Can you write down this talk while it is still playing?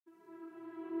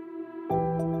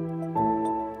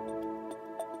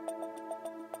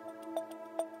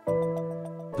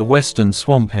The western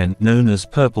swamphen, known as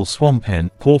purple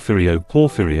swamphen,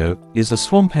 Porphyrio, is a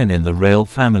swamphen in the rail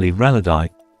family Rallidae,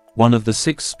 one of the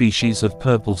 6 species of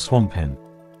purple swamphen.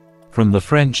 From the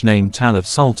French name talève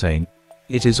sultane,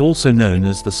 it is also known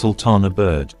as the sultana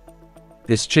bird.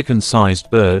 This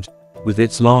chicken-sized bird, with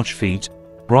its large feet,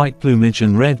 bright plumage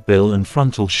and red bill and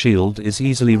frontal shield, is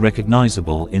easily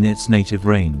recognizable in its native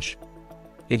range.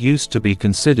 It used to be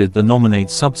considered the nominate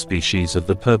subspecies of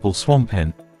the purple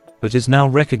swamphen, but is now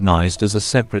recognized as a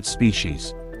separate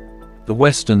species. The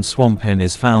western swamphen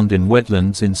is found in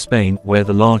wetlands in Spain, where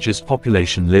the largest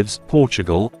population lives,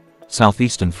 Portugal,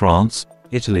 southeastern France,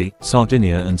 Italy,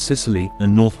 Sardinia and Sicily,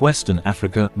 and northwestern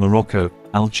Africa, Morocco,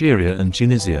 Algeria and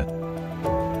Tunisia.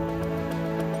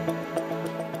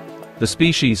 The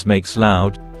species makes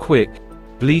loud, quick,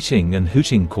 bleating and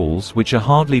hooting calls which are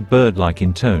hardly bird-like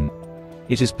in tone.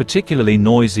 It is particularly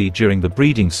noisy during the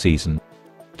breeding season.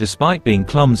 Despite being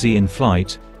clumsy in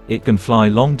flight, it can fly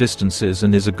long distances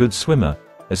and is a good swimmer,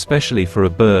 especially for a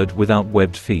bird without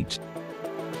webbed feet.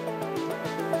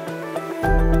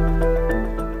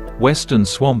 Western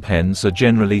swamphen are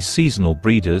generally seasonal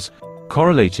breeders,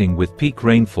 correlating with peak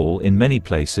rainfall in many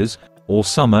places, or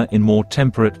summer in more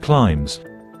temperate climes.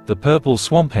 The purple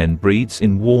swamphen breeds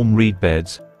in warm reed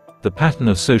beds. The pattern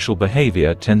of social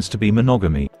behavior tends to be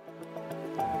monogamy.